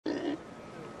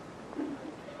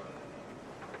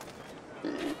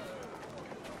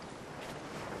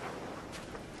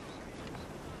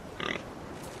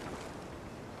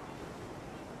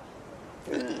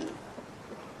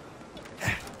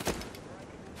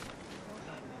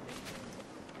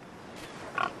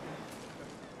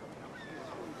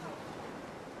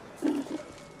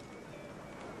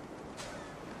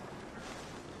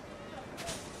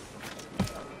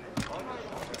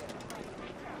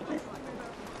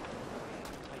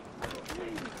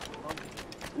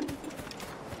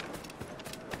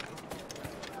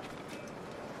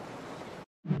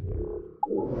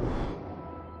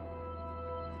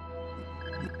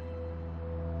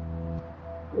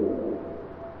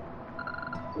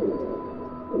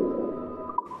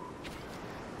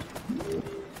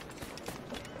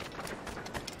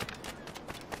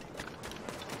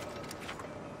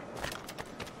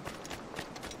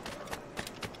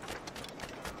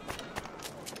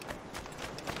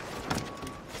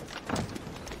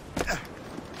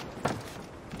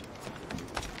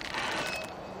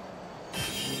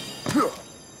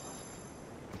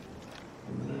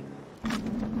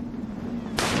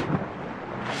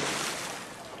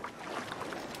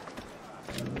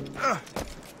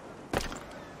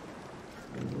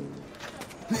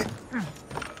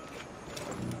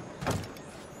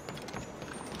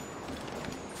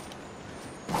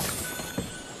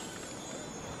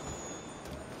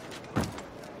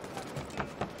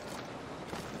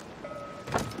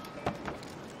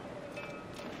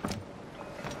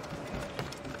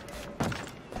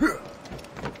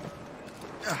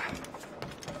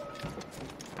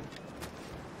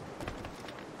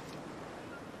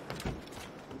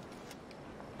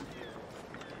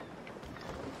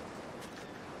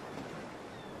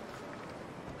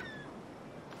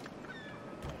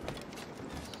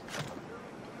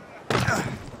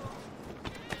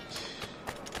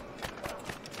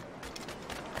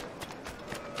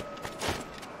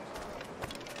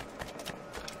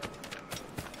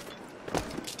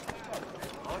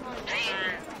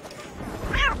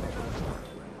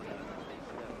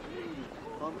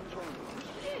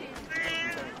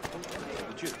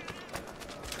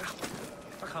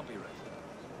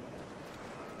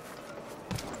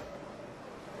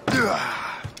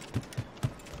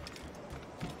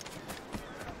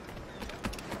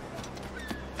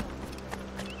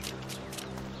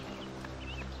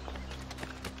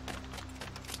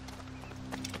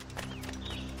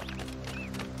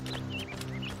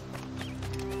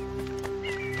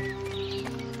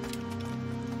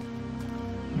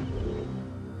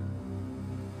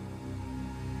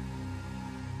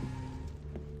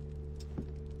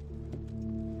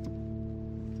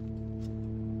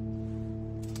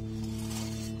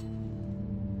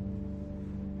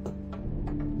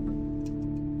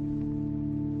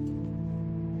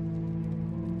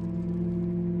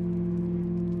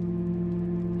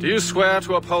Do you swear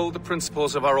to uphold the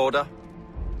principles of our order?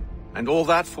 And all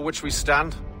that for which we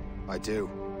stand? I do.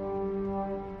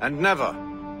 And never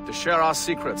to share our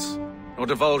secrets, nor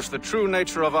divulge the true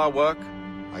nature of our work?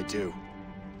 I do.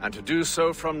 And to do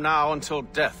so from now until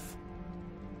death,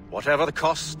 whatever the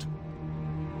cost?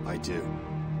 I do.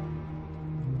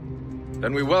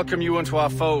 Then we welcome you into our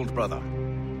fold, brother.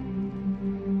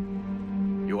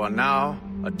 You are now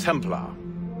a Templar,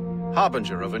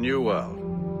 harbinger of a new world.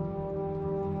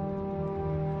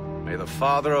 May the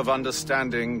Father of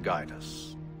Understanding guide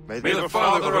us. May the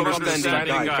Father of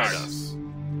Understanding guide us.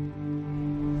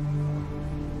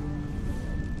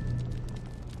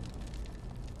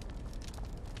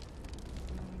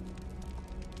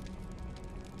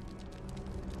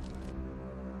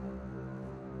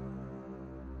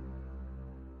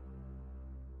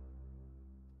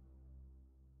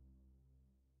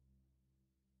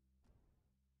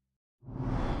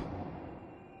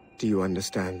 Do you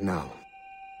understand now?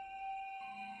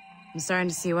 I'm starting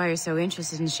to see why you're so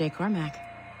interested in Shay Cormac.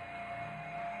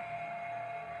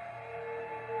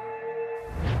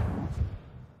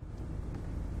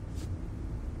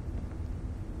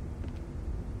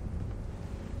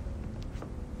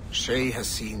 Shay has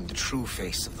seen the true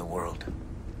face of the world,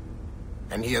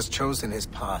 and he has chosen his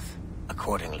path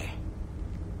accordingly.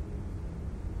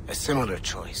 A similar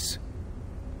choice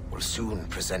will soon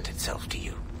present itself to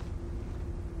you.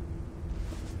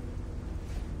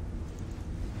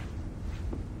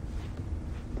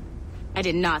 I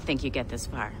did not think you'd get this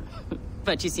far,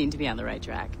 but you seem to be on the right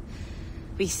track.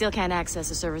 We still can't access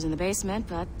the servers in the basement,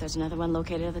 but there's another one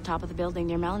located at the top of the building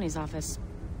near Melanie's office.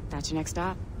 That's your next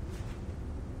stop.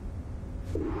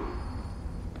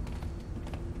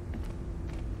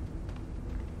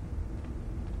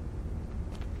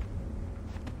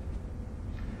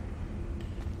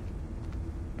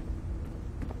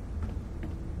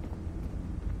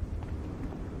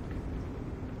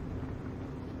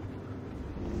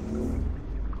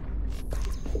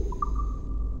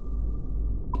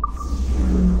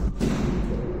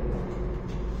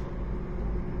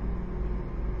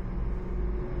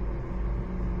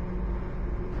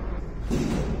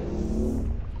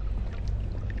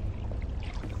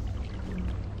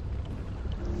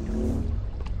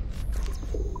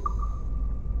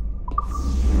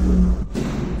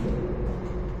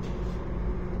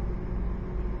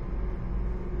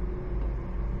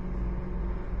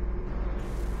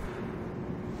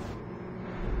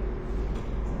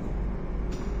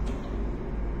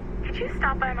 Could you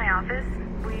stop by my office?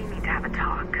 We need to have a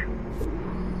talk.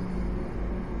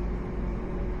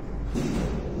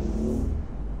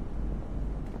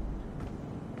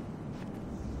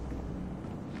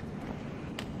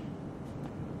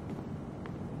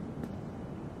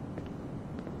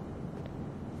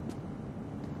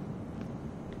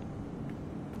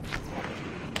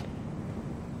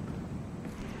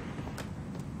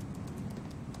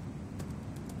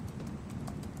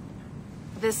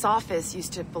 This office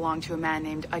used to belong to a man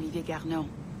named Olivier Garneau.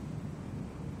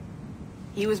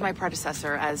 He was my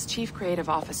predecessor as Chief Creative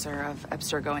Officer of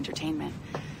Abstergo Entertainment.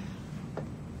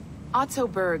 Otto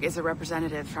Berg is a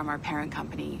representative from our parent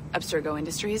company, Abstergo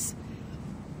Industries.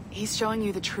 He's showing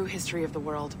you the true history of the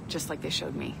world, just like they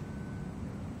showed me.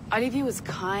 IDV was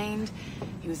kind,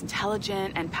 he was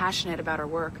intelligent and passionate about our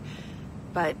work,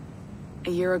 but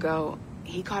a year ago,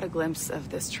 he caught a glimpse of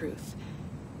this truth.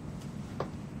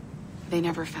 They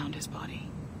never found his body.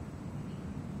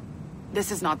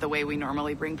 This is not the way we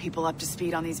normally bring people up to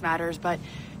speed on these matters, but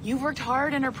you've worked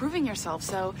hard and are proving yourself,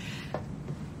 so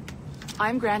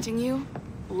I'm granting you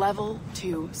level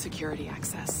 2 security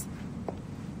access.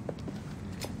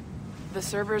 The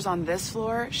servers on this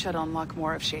floor should unlock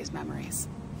more of Shay's memories.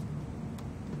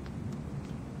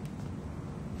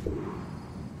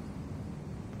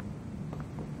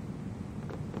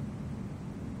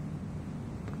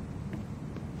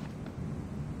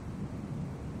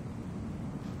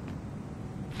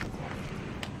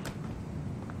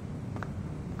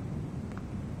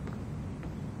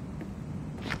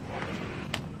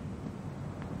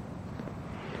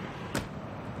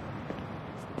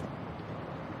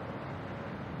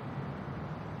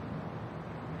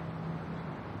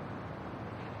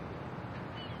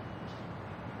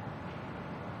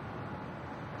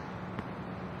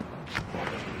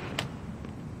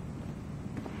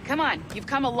 Come on, you've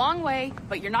come a long way,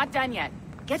 but you're not done yet.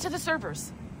 Get to the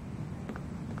servers.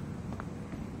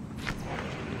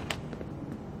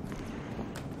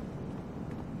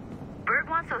 Berg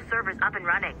wants those servers up and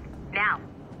running. Now.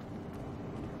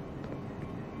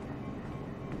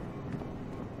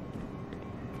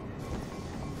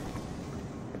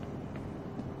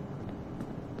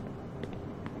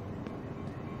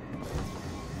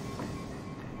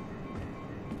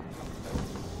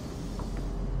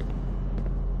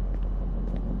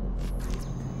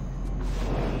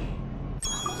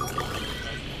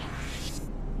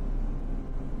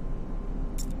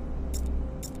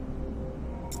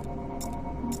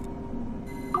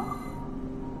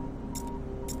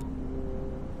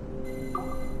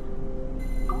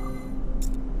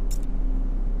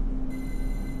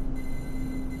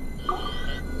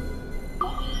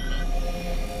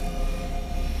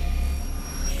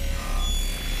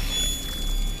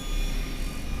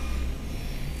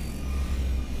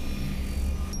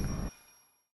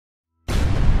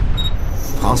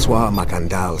 François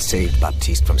Macandal saved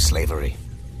Baptiste from slavery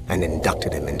and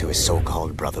inducted him into his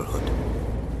so-called brotherhood.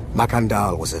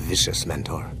 Macandal was a vicious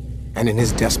mentor, and in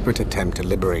his desperate attempt to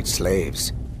liberate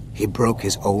slaves, he broke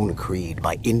his own creed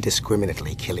by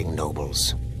indiscriminately killing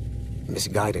nobles.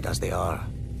 Misguided as they are,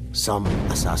 some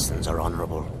assassins are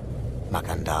honorable.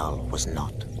 Macandal was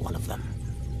not one of them.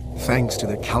 Thanks to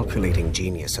the calculating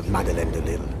genius of Madeleine de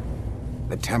Lille,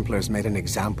 the Templars made an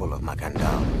example of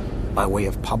Macandal by way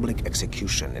of public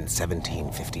execution in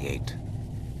 1758.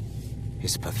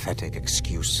 His pathetic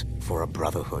excuse for a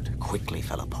brotherhood quickly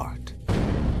fell apart.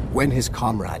 When his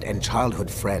comrade and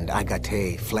childhood friend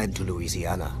Agathe fled to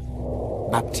Louisiana,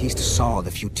 Baptiste saw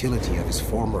the futility of his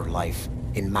former life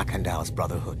in Macandal's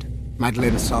brotherhood.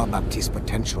 Madeleine saw Baptiste's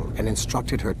potential and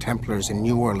instructed her Templars in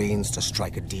New Orleans to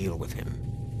strike a deal with him.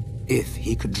 If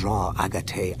he could draw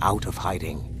Agathe out of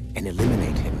hiding and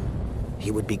eliminate him, he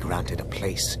would be granted a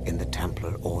place in the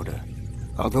Templar Order.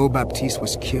 Although Baptiste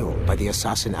was killed by the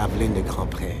assassin Aveline de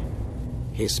Grandpré,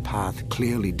 his path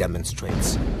clearly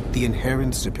demonstrates the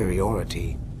inherent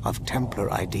superiority of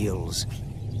Templar ideals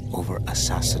over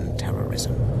assassin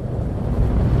terrorism.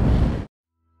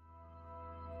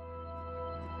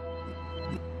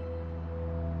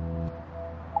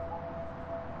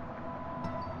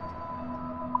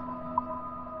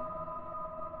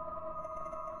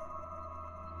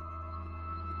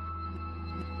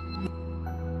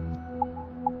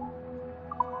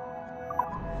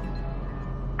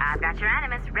 I've got your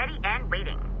Animus ready and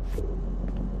waiting.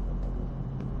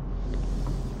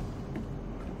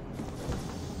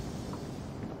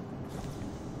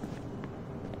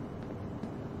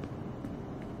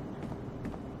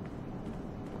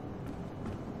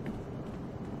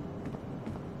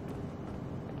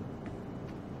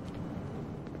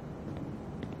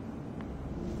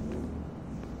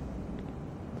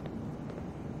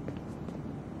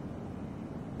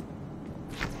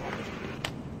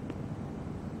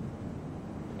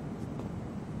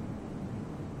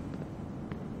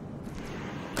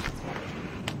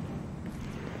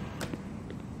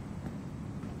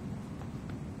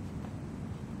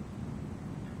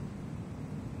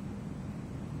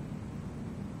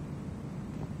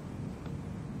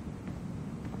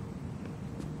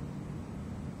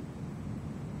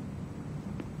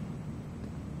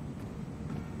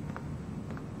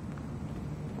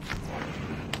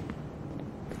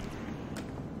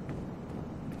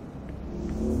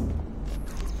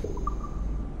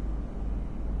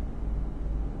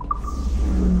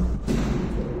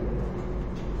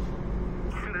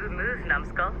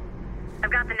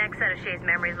 Shay's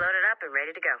memory's loaded up and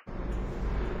ready to go.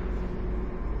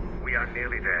 We are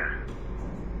nearly there.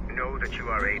 Know that you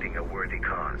are aiding a worthy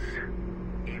cause,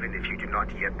 even if you do not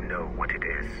yet know what it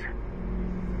is.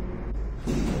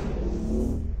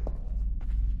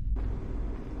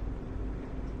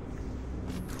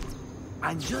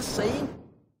 I'm just saying.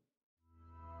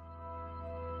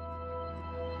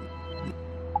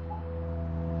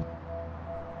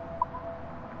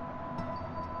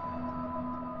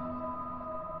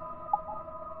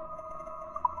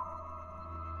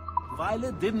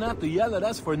 Violet didn't have to yell at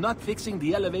us for not fixing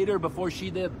the elevator before she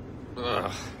did.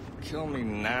 Ugh, kill me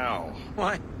now.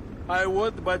 Why? I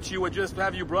would, but she would just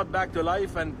have you brought back to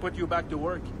life and put you back to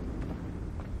work.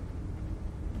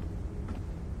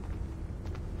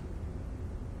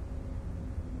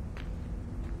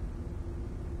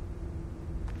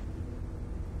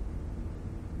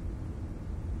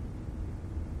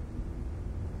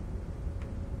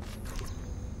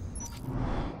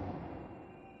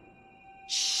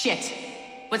 Shit!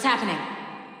 What's happening?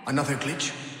 Another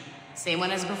glitch? Same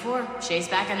one as before. Shay's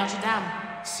back at Notre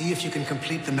Dame. See if you can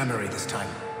complete the memory this time.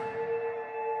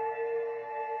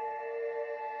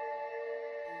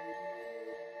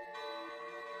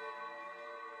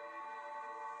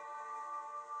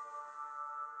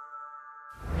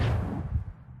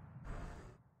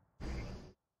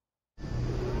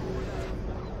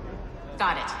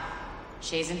 Got it.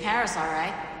 Shay's in Paris, all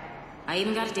right. I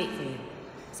even got a date for you.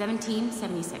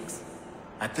 1776.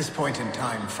 At this point in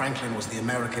time, Franklin was the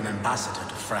American ambassador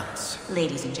to France.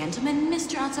 Ladies and gentlemen,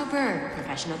 Mr. Otto Berg,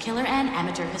 professional killer and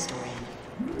amateur historian.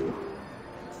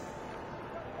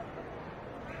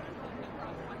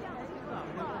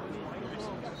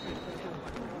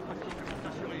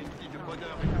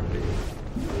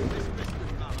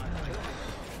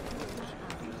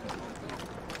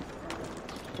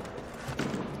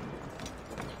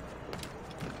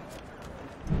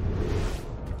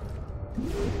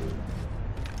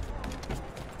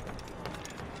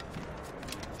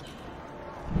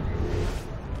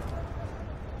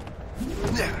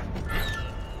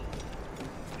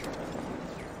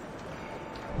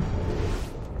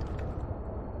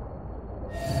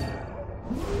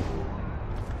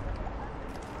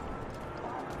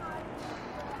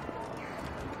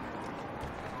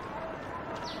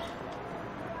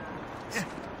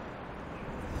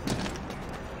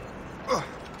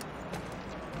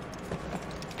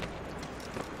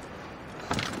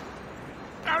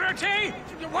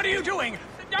 What are you doing?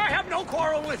 I have no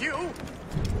quarrel with you!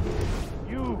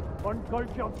 You,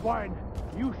 uncultured swine!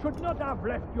 You should not have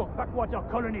left your backwater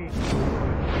colony!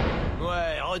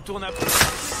 Ouais, retourne à...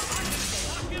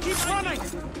 Keep running!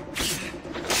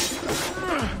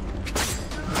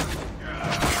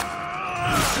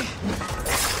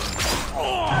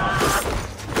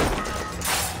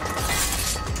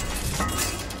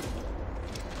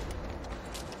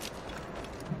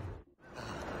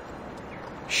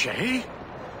 Shay?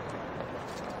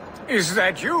 Is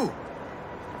that you?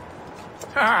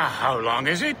 How long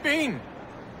has it been?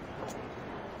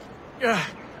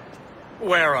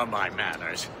 Where are my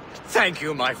manners? Thank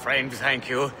you, my friend, thank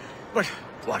you. But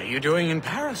what are you doing in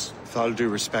Paris? With all due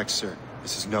respect, sir,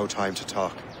 this is no time to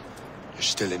talk. You're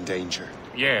still in danger.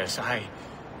 Yes, I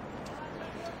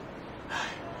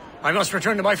must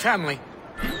return to my family.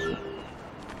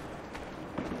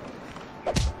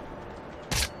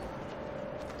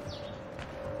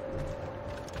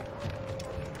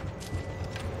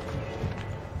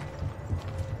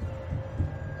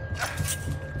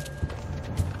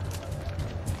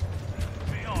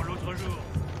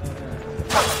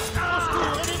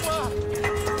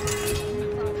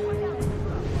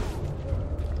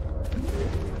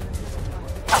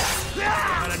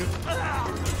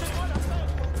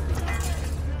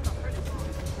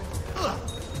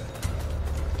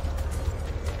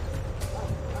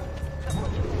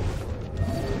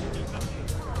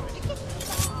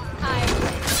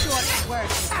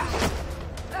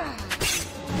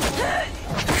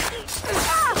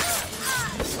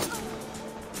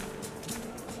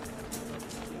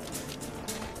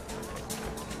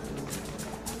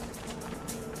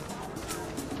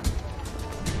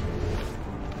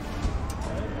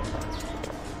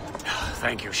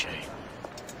 Thank you, Shay.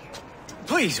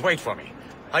 Please, wait for me.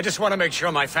 I just want to make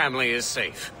sure my family is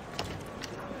safe.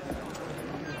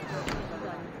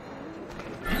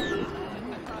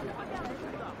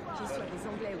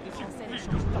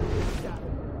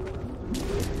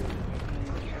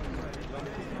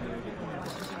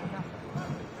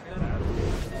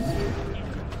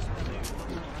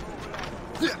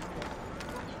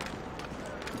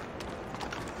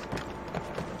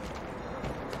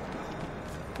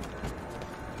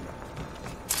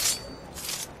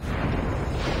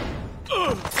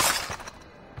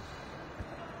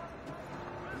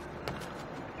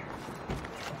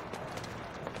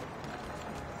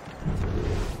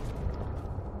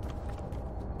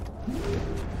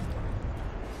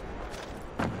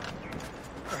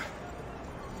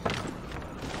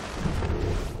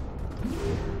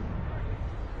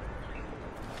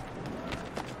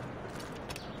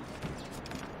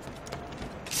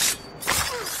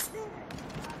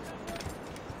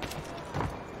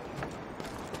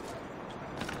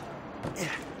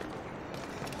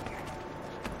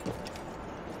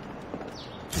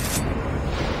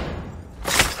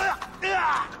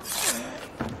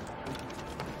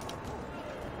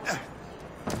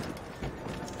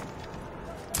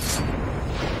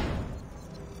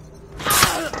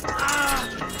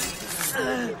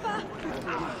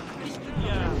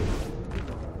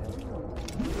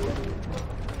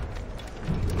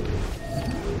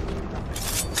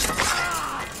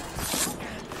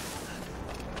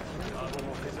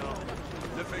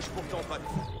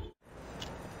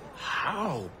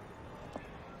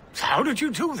 How did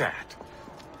you do that?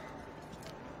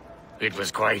 It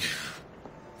was quite...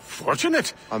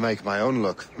 fortunate. I make my own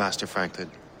luck, Master Franklin,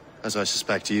 as I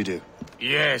suspect you do.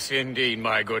 Yes, indeed,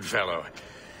 my good fellow.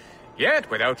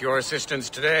 Yet, without your assistance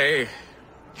today...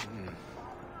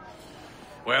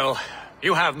 Well,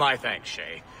 you have my thanks,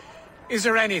 Shay. Is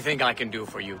there anything I can do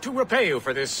for you, to repay you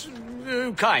for this...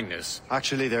 kindness?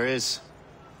 Actually, there is.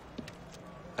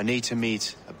 I need to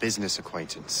meet a business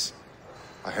acquaintance.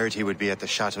 I heard he would be at the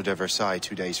Chateau de Versailles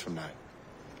 2 days from now.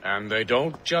 And they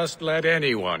don't just let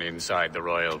anyone inside the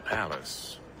royal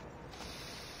palace.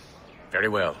 Very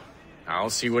well.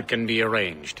 I'll see what can be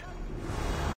arranged.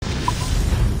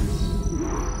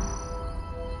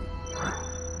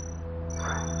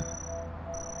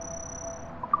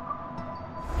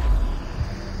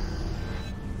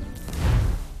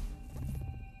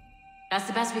 That's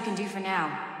the best we can do for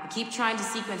now. We keep trying to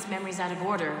sequence memories out of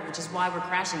order, which is why we're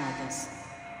crashing like this.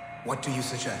 What do you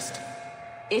suggest?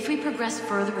 If we progress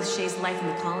further with Shay's life in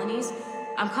the colonies,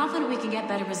 I'm confident we can get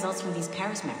better results from these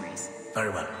Paris memories.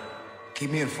 Very well. Keep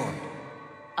me informed.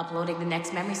 Uploading the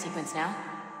next memory sequence now.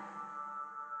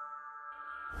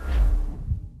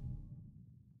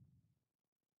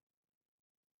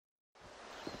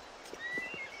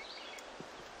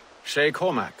 Shay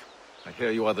Cormac, I hear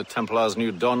you are the Templar's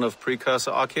new don of precursor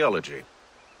archaeology.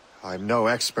 I'm no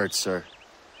expert, sir.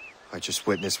 I just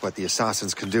witnessed what the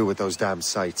assassins can do with those damn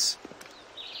sites.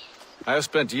 I have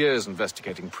spent years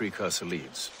investigating precursor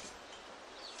leads.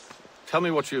 Tell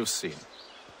me what you have seen.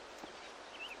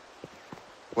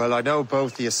 Well, I know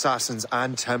both the assassins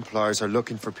and Templars are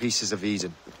looking for pieces of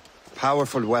Eden.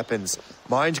 Powerful weapons,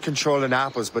 mind-controlling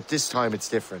apples, but this time it's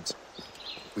different.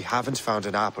 We haven't found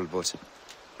an apple, but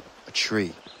a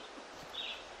tree.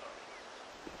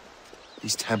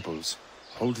 These temples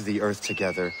hold the earth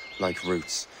together like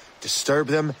roots. Disturb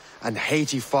them, and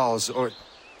Haiti falls, or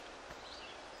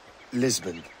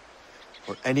Lisbon,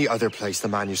 or any other place the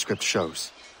manuscript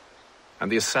shows.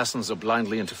 And the assassins are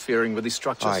blindly interfering with these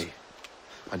structures? Aye.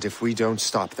 And if we don't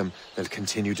stop them, they'll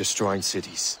continue destroying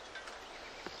cities.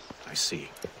 I see.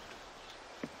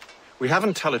 We have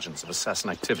intelligence of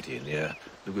assassin activity near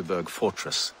Louisbourg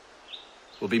Fortress.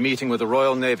 We'll be meeting with a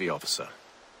Royal Navy officer,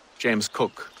 James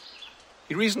Cook.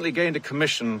 He recently gained a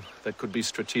commission that could be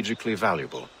strategically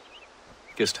valuable.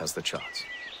 Gist has the charts.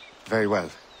 Very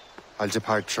well. I'll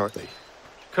depart shortly.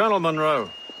 Colonel Monroe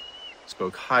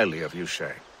spoke highly of you,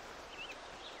 Shay.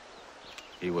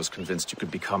 He was convinced you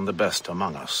could become the best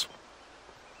among us.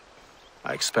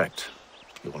 I expect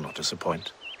you will not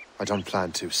disappoint. I don't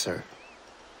plan to, sir.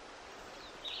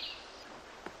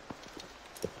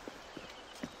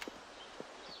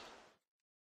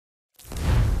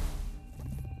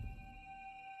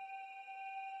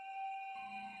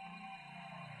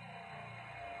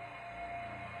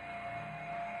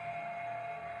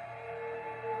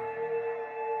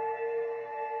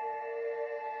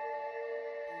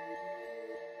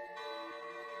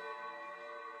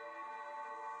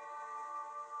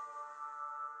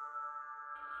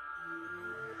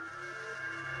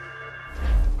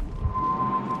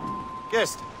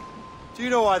 Gist, do you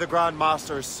know why the Grand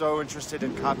Master is so interested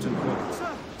in Captain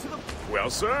Cook? Well,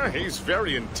 sir, he's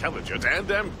very intelligent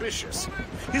and ambitious.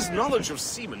 His knowledge of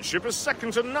seamanship is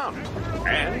second to none.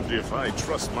 And if I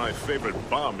trust my favorite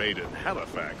barmaid in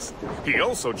Halifax, he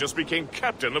also just became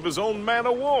captain of his own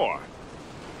man-of-war.